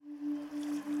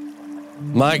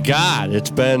My God, it's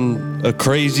been a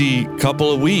crazy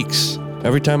couple of weeks.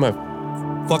 Every time I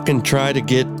fucking try to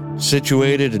get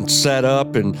situated and set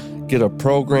up and get a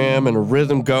program and a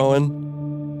rhythm going,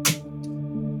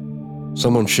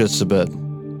 someone shits the bed.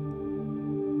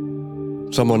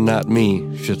 Someone, not me,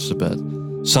 shits the bed.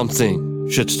 Something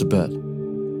shits the bed.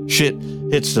 Shit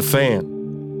hits the fan.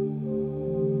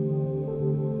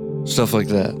 Stuff like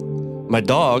that. My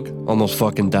dog almost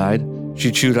fucking died.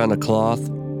 She chewed on a cloth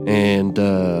and,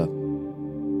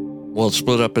 it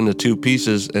split up into two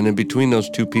pieces, and in between those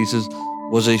two pieces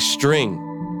was a string.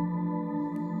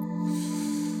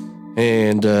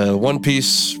 And one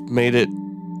piece made it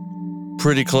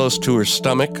pretty close to her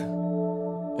stomach,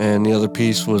 and the other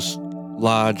piece was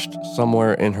lodged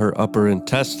somewhere in her upper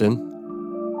intestine,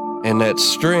 and that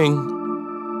string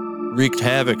wreaked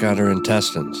havoc on her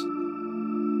intestines.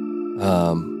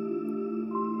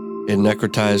 It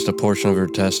necrotized a portion of her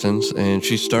intestines, and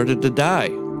she started to die.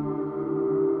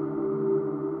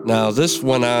 Now, this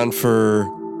went on for,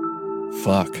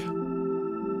 I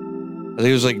think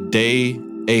it was like day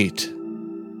 8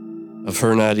 of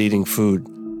her not eating food.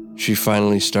 She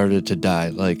finally started to die,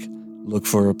 look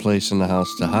for a place in the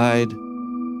house to hide.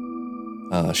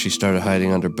 She started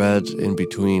hiding under beds, in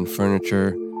between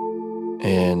furniture.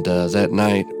 And that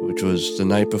night, which was the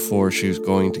night before she was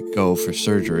going to go for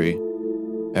surgery,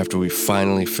 after we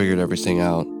finally figured everything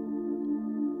out,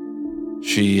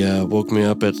 she woke me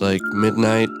up at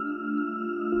midnight,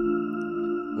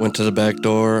 went to the back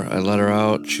door, I let her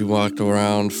out, she walked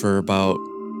around for about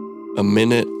a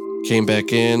minute, came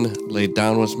back in, laid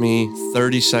down with me.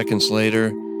 30 seconds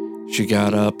later, she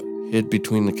got up, hid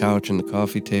between the couch and the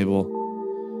coffee table.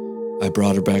 I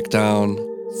brought her back down.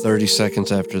 30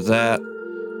 seconds after that,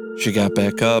 she got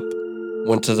back up,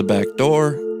 went to the back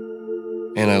door,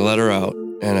 and I let her out.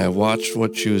 And I watched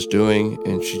what she was doing,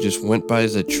 and she just went by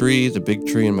the tree, the big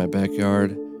tree in my backyard,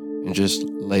 and just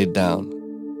laid down.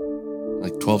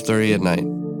 12:30 at night.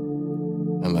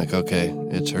 I'm like, okay,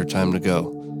 it's her time to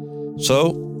go.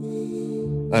 So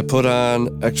I put on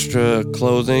extra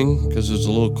clothing because it was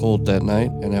a little cold that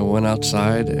night, and I went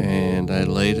outside and I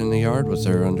laid in the yard with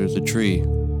her under the tree,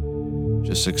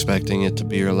 just expecting it to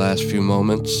be her last few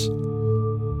moments.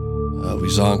 We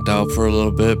zonked out for a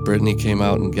little bit. Brittany came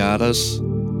out and got us.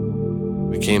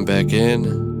 We came back in,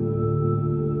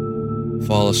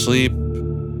 fall asleep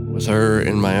with her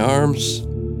in my arms.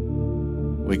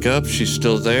 Wake up, she's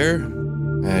still there.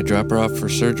 And I drop her off for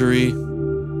surgery.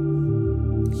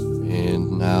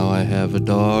 And now I have a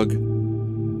dog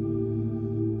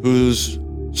who's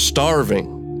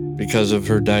starving because of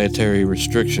her dietary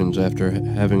restrictions after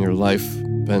having her life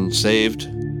been saved.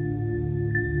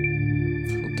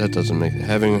 That doesn't make it.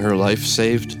 Having her life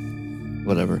saved?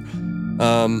 Whatever.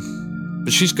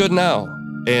 But she's good now.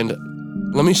 And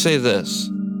let me say this.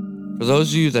 For those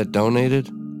of you that donated,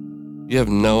 you have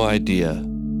no idea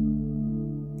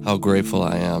how grateful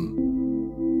I am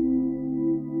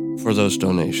for those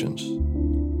donations.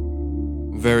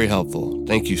 Very helpful.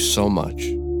 Thank you so much.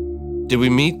 Did we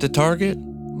meet the target?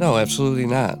 No, absolutely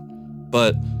not.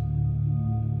 But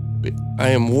I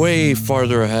am way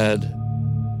farther ahead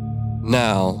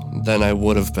now than I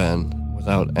would have been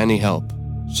without any help.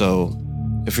 So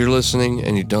if you're listening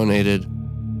and you donated,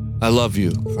 I love you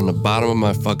from the bottom of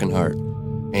my fucking heart.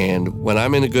 And when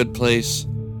I'm in a good place,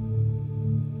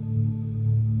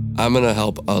 I'm going to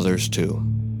help others too.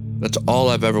 That's all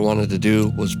I've ever wanted to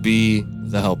do, was be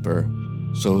the helper.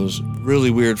 So it was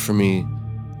really weird for me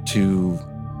to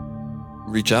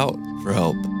reach out for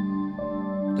help.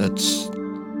 That's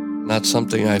not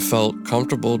something I felt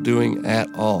comfortable doing at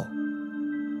all.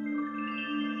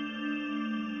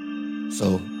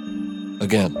 So,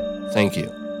 again, thank you.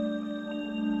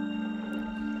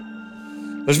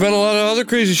 There's been a lot of other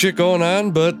crazy shit going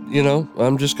on, but,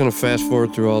 I'm just going to fast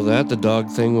forward through all that. The dog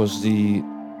thing was the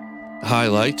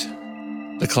highlight,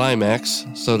 the climax,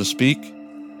 so to speak.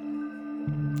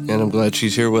 And I'm glad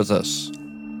she's here with us.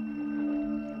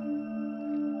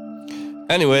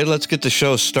 Anyway, let's get the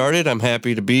show started. I'm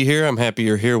happy to be here. I'm happy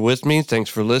you're here with me. Thanks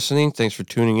for listening. Thanks for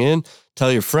tuning in.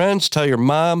 Tell your friends, tell your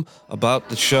mom about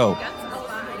the show.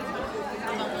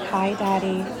 Hi,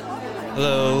 Daddy.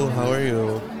 Hello, how are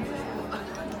you?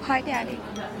 Hi, Daddy.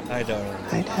 Hi, darling.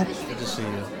 Hi, Daddy. Good to see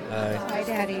you. Hi. Hi,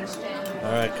 Daddy.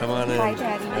 All right, come on in. Hi,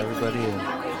 Daddy. Everybody in.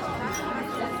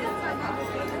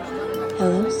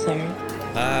 Hello, sir.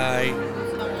 Hi.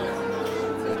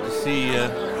 Good to see you.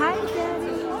 Hi,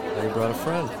 Daddy. I brought a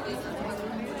friend.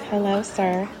 Hello,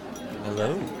 sir.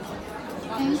 Hello.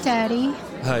 Hey, Daddy.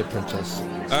 Hi, Princess.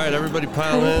 All right, everybody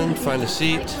pile in, find a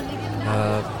seat.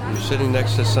 You're sitting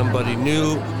next to somebody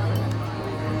new.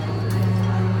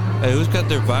 Hey, who's got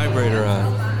their vibrator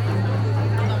on?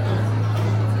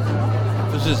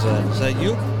 Who's is that? Is that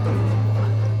you?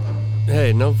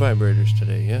 Hey, no vibrators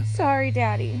today, yeah? Sorry,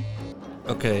 Daddy.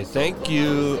 Okay, thank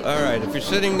you. All right, if you're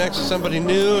sitting next to somebody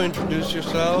new, introduce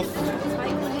yourself.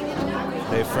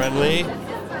 Stay friendly.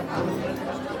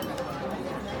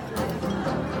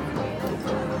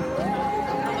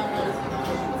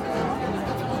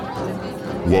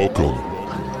 Welcome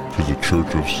to the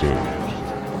Church of Sinners.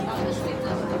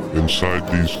 Inside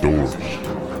these doors,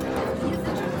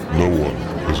 no one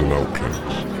is an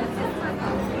outcast.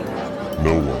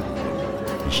 No one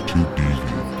is too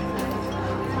deviant.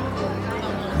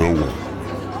 No one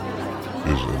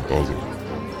is an other.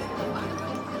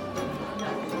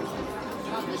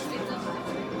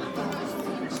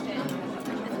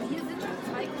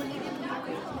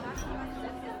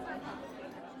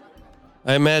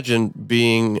 I imagine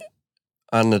being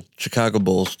on the Chicago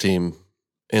Bulls team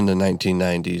in the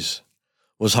 1990s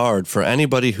was hard for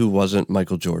anybody who wasn't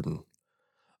Michael Jordan.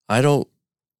 I don't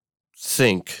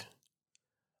think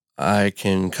I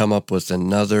can come up with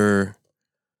another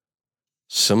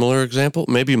similar example.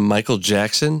 Maybe Michael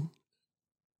Jackson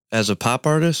as a pop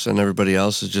artist, and everybody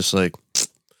else is just like,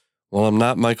 well, I'm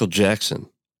not Michael Jackson.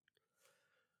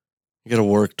 You got to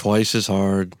work twice as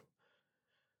hard,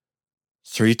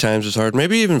 3 times as hard,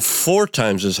 maybe even 4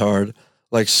 times as hard,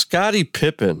 like Scottie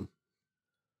Pippen,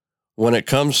 when it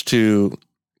comes to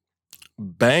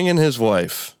banging his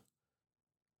wife.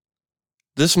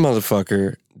 This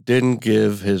motherfucker didn't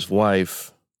give his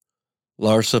wife,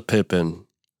 Larsa Pippen,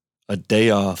 a day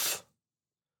off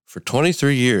for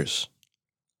 23 years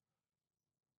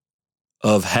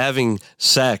of having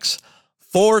sex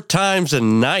 4 times a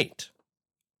night.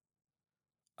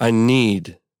 I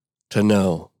need to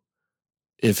know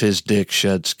if his dick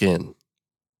shed skin.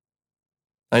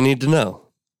 I need to know.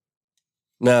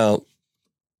 Now,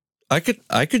 I could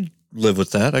live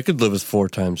with that. I could live with 4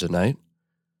 times a night.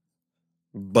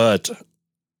 But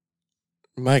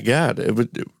my God,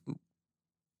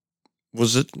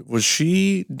 was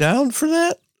she down for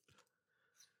that?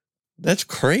 That's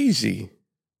crazy.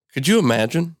 Could you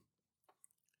imagine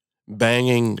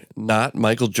banging not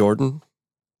Michael Jordan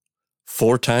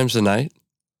 4 times a night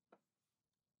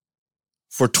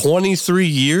for 23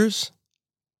 years?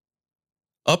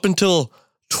 Up until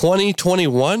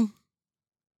 2021?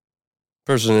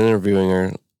 Person interviewing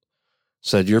her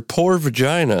said, "Your poor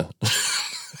vagina."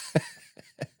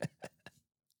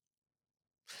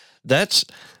 That's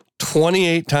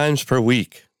 28 times per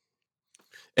week.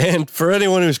 And for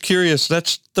anyone who's curious,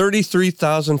 that's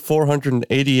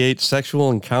 33,488 sexual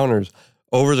encounters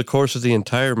over the course of the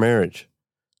entire marriage.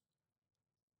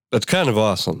 That's kind of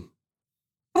awesome.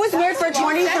 I was married for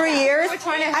 23 years.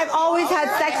 I've always had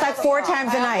sex like 4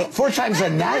 times a night. 4 times a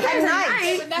night? A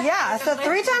night? Yeah, so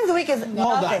 3 times a week is nothing.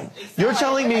 Hold on. You're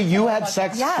telling me you had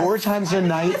sex Yes. 4 times a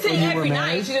night when you were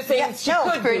married?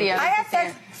 I have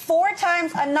sex 4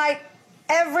 times a night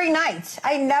every night.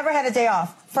 I never had a day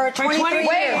off for 23 years.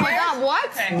 Wait, oh my God,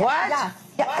 what? What?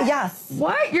 Yes.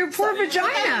 What? Your poor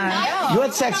vagina. You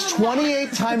had sex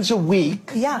 28 times a week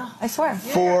Yeah, I swear.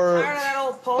 for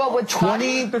But with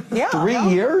 23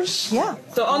 years? Yeah.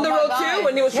 So on the road too,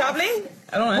 when he was traveling?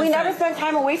 I don't know. We never spent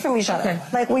time away from each other.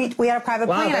 Like we had a private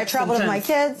plane. I that's traveled with my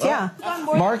intense. kids. Yeah.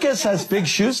 Marcus has big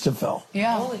shoes to fill.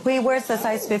 He wears the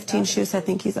size 15 shoes. I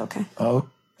think he's okay. Oh.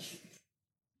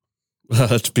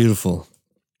 That's beautiful.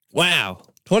 Wow.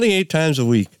 28 times a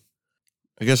week.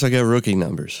 I guess I got rookie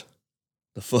numbers.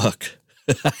 The fuck?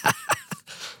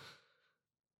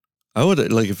 I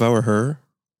would, like, if I were her,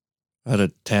 I'd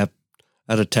have tapped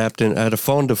in, I'd have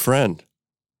phoned a friend.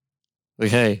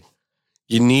 Like, hey,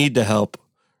 you need to help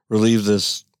relieve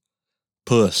this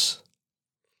puss.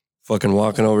 Fucking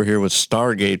walking over here with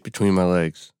Stargate between my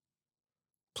legs.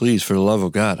 Please, for the love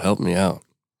of God, help me out.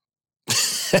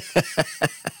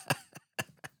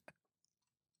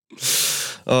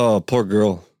 Oh, poor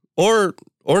girl. Or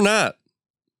not.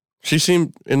 She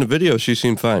seemed, in the video, she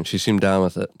seemed fine. She seemed down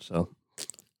with it. So,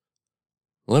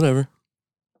 whatever.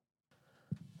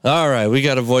 All right, we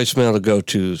got a voicemail to go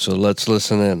to, so let's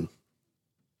listen in.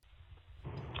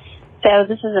 So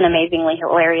this is an amazingly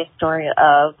hilarious story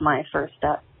of my first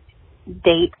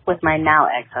date with my now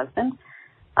ex-husband.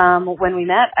 When we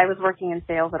met, I was working in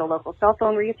sales at a local cell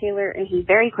phone retailer, and he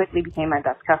very quickly became my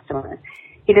best customer.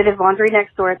 He did his laundry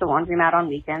next door at the laundromat on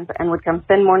weekends and would come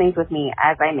spend mornings with me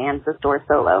as I manned the store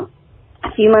solo.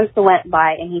 A few months went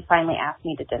by, and he finally asked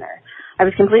me to dinner. I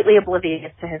was completely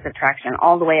oblivious to his attraction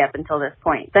all the way up until this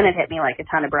point. Then it hit me like a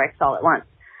ton of bricks all at once.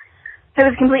 I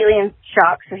was completely in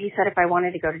shock, so he said if I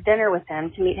wanted to go to dinner with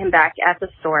him, to meet him back at the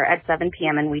store at 7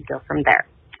 p.m. and we'd go from there.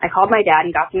 I called my dad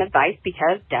and got some advice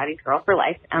because daddy's girl for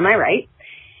life, am I right?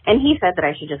 And he said that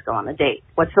I should just go on the date.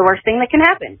 What's the worst thing that can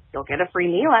happen? You'll get a free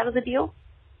meal out of the deal.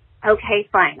 Okay,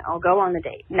 fine, I'll go on the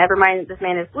date. Never mind that this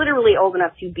man is literally old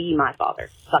enough to be my father.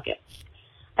 Suck it.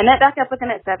 I met back up with him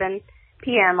at 7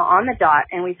 p.m. on the dot,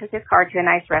 and we took his car to a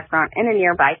nice restaurant in a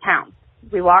nearby town.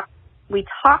 We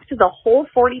talked the whole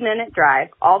 40-minute drive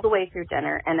all the way through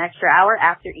dinner, an extra hour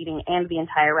after eating, and the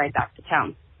entire ride back to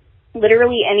town.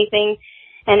 Literally anything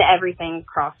and everything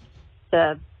crossed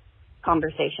the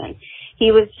conversation.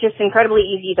 He was just incredibly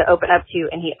easy to open up to,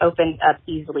 and he opened up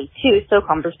easily too, so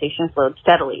conversation flowed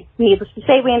steadily. Needless to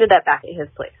say, we ended up back at his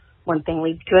place. One thing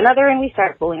leads to another, and we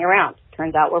start fooling around.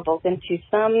 Turns out we're both into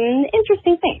some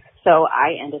interesting things, so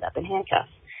I ended up in handcuffs.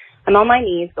 I'm on my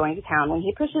knees going to town when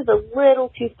he pushes a little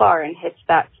too far and hits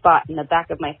that spot in the back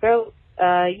of my throat.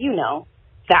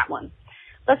 That one.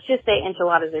 Let's just say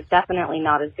enchiladas are definitely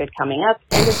not as good coming up,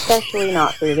 and especially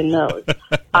not through the nose.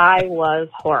 I was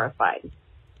horrified.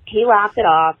 He laughed it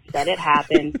off, said it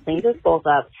happened, cleaned us both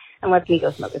up, and lets me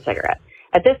go smoke a cigarette.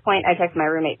 At this point, I text my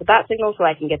roommate the bat signal so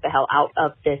I can get the hell out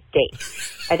of this date.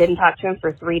 I didn't talk to him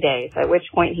for 3 days, at which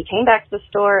point he came back to the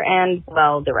store, and,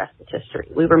 well, the rest is history.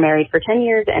 We were married for 10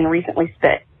 years and recently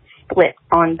split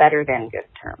on better than good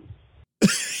terms.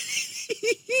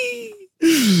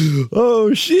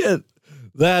 Oh, shit.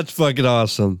 That's fucking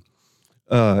awesome.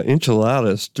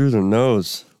 Enchiladas through the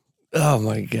nose. Oh,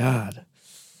 my God.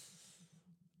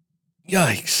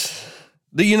 Yikes.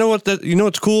 You know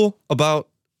what's cool about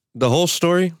the whole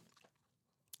story?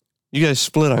 You guys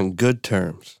split on good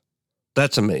terms.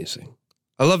 That's amazing.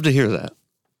 I love to hear that.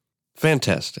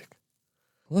 Fantastic.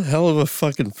 What a hell of a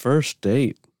fucking first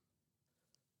date.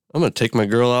 I'm going to take my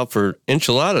girl out for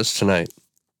enchiladas tonight.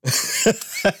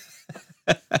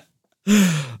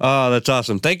 Oh, that's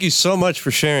awesome. Thank you so much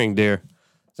for sharing, dear.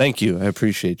 Thank you. I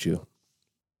appreciate you.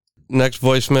 Next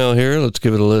voicemail here. Let's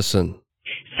give it a listen.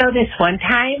 So this one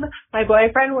time, my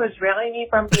boyfriend was reeling me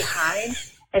from behind,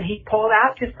 and he pulled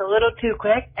out just a little too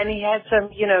quick, and he had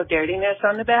some, dirtiness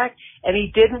on the back, and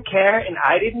he didn't care, and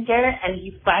I didn't care, and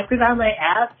he slapped it on my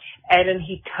ass, and then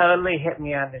he totally hit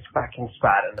me on this fucking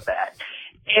spot on the back.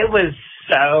 It was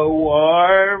so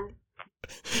warm.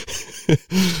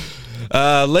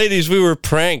 Ladies, we were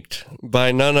pranked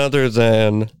by none other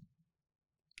than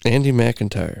Andy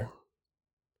McIntyre,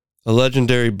 a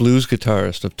legendary blues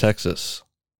guitarist of Texas.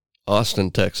 Austin,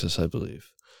 Texas, I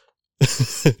believe.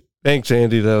 Thanks,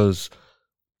 Andy. That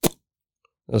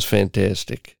was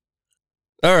fantastic.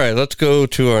 All right, let's go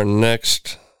to our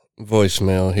next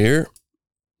voicemail here.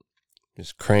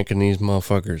 Just cranking these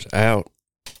motherfuckers out.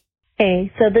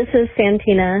 Hey, so this is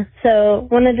Santina. So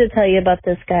wanted to tell you about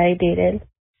this guy I dated.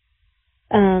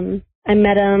 I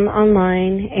met him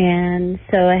online, and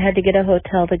so I had to get a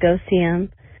hotel to go see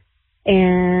him,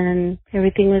 and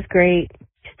everything was great.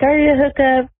 Started to hook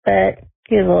up, but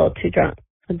he was a little too drunk.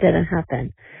 It didn't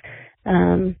happen.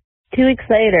 2 weeks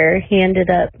later, he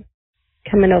ended up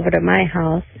coming over to my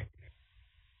house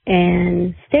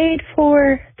and stayed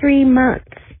for 3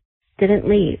 months. Didn't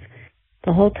leave.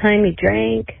 The whole time he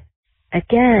drank.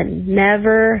 Again,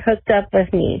 never hooked up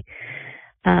with me.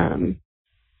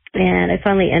 And I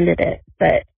finally ended it.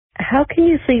 But how can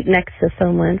you sleep next to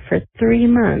someone for 3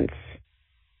 months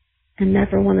and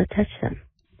never want to touch them?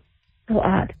 So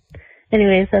odd.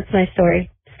 Anyways, that's my story.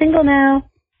 Single now.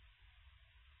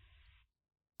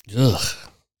 Ugh.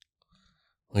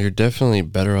 Well, you're definitely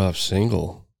better off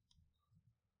single.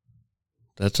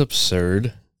 That's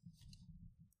absurd.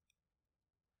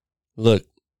 Look,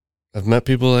 I've met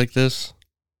people like this,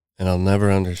 and I'll never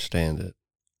understand it.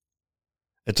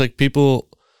 It's like people...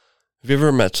 Have you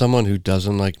ever met someone who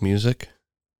doesn't like music?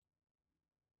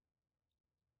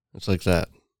 It's like that.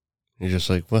 You're just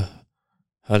like, what?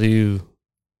 How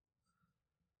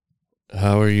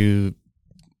are you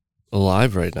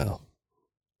alive right now?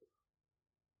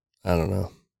 I don't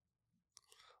know.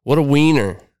 What a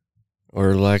wiener.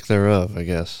 Or lack thereof, I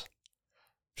guess.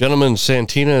 Gentlemen,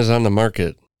 Santina is on the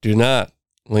market. Do not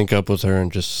link up with her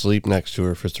and just sleep next to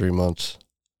her for 3 months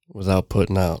without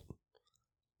putting out.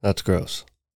 That's gross.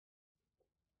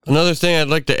 Another thing I'd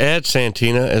like to add,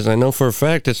 Santina, is I know for a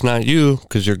fact it's not you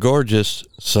because you're gorgeous,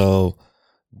 so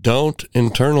don't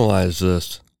internalize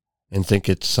this and think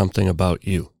it's something about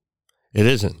you. It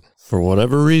isn't. For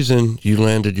whatever reason, you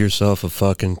landed yourself a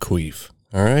fucking queef,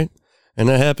 all right? And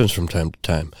that happens from time to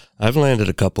time. I've landed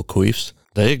a couple queefs.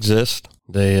 They exist.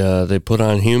 They put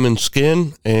on human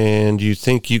skin, and you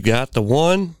think you got the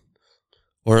one,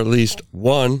 or at least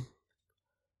one,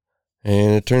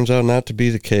 and it turns out not to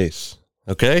be the case.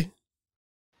 Okay?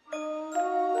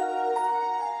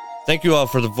 Thank you all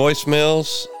for the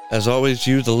voicemails. As always,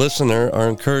 you, the listener, are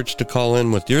encouraged to call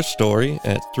in with your story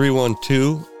at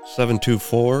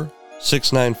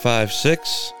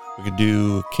 312-724-6956. We could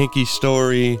do a kinky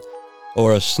story,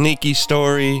 or a sneaky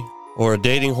story, or a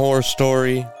dating horror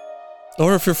story.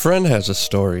 Or if your friend has a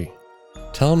story,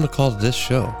 tell them to call this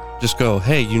show. Just go,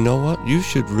 hey, you know what? You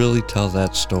should really tell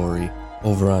that story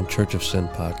over on Church of Sin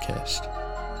podcast.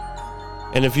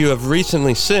 And if you have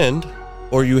recently sinned,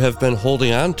 or you have been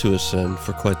holding on to a sin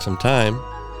for quite some time,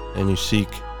 and you seek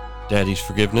Daddy's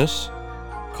forgiveness,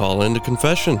 call into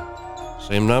confession.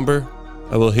 Same number.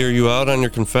 I will hear you out on your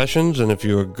confessions, and if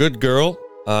you're a good girl,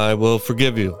 I will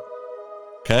forgive you.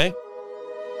 Okay?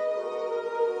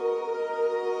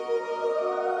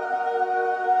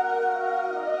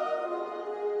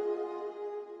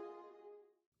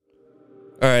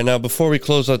 All right, now before we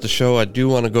close out the show, I do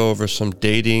want to go over some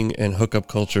dating and hookup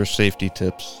culture safety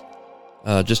tips,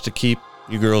 just to keep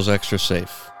you girls extra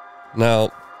safe.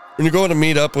 Now, when you're going to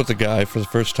meet up with a guy for the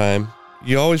first time,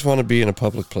 you always want to be in a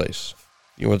public place.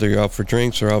 Whether you're out for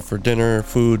drinks or out for dinner,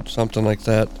 food, something like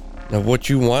that. Now, what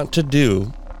you want to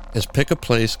do is pick a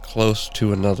place close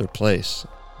to another place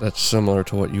that's similar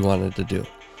to what you wanted to do.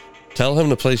 Tell him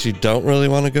the place you don't really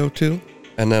want to go to,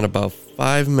 and then about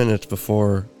 5 minutes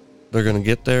before they're going to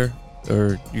get there,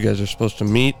 or you guys are supposed to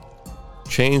meet,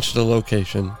 change the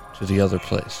location to the other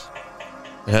place.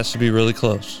 It has to be really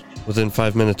close, within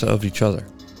 5 minutes of each other.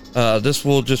 This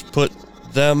will just put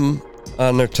them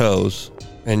on their toes,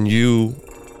 and you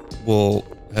will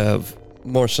have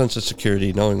more sense of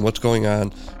security, knowing what's going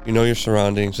on. You know your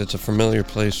surroundings. It's a familiar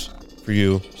place for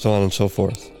you, so on and so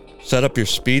forth. Set up your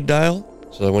speed dial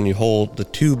so that when you hold the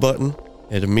 2 button,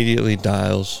 it immediately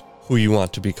dials who you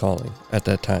want to be calling at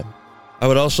that time. I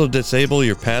would also disable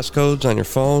your passcodes on your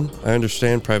phone. I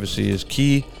understand privacy is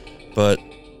key, but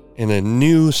in a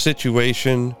new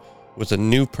situation with a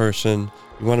new person,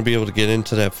 you want to be able to get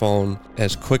into that phone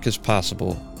as quick as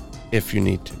possible if you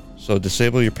need to. So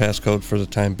disable your passcode for the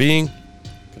time being.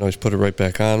 You can always put it right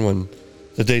back on when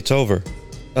the date's over.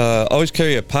 Always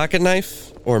carry a pocket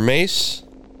knife or mace,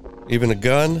 even a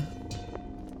gun.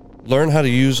 Learn how to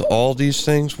use all these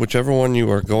things, whichever one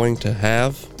you are going to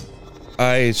have.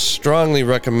 I strongly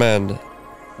recommend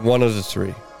one of the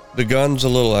 3. The gun's a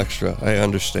little extra, I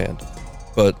understand,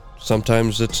 but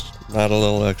sometimes it's not a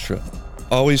little extra.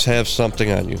 Always have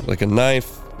something on you, like a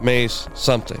knife, mace,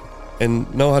 something,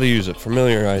 and know how to use it.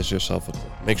 Familiarize yourself with it.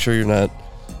 Make sure you're not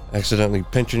accidentally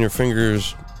pinching your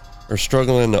fingers or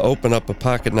struggling to open up a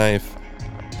pocket knife,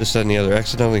 this, that, and the other,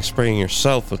 accidentally spraying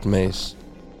yourself with mace,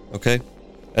 okay?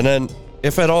 And then,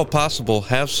 if at all possible,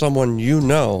 have someone you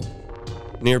know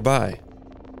nearby.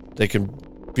 They could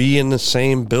be in the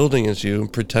same building as you and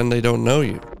pretend they don't know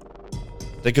you.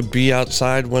 They could be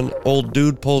outside when old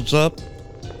dude pulls up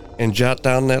and jot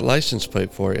down that license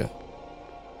plate for you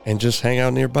and just hang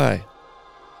out nearby.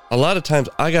 A lot of times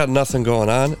I got nothing going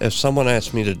on. If someone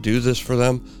asked me to do this for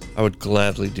them, I would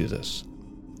gladly do this.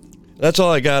 That's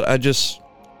all I got. I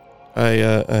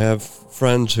have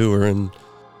friends who are in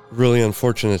really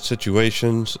unfortunate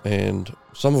situations, and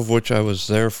some of which I was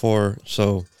there for,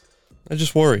 so I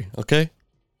just worry, okay?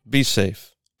 Be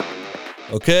safe.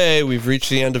 Okay, we've reached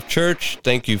the end of church.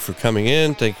 Thank you for coming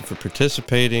in. Thank you for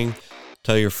participating.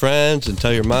 Tell your friends and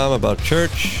tell your mom about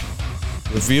church.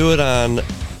 Review it on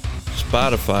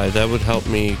Spotify. That would help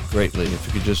me greatly. If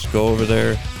you could just go over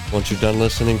there once you're done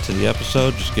listening to the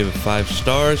episode, just give it 5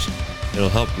 stars. It'll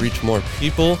help reach more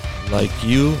people like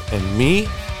you and me.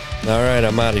 All right,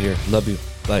 I'm out of here. Love you.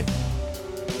 Bye.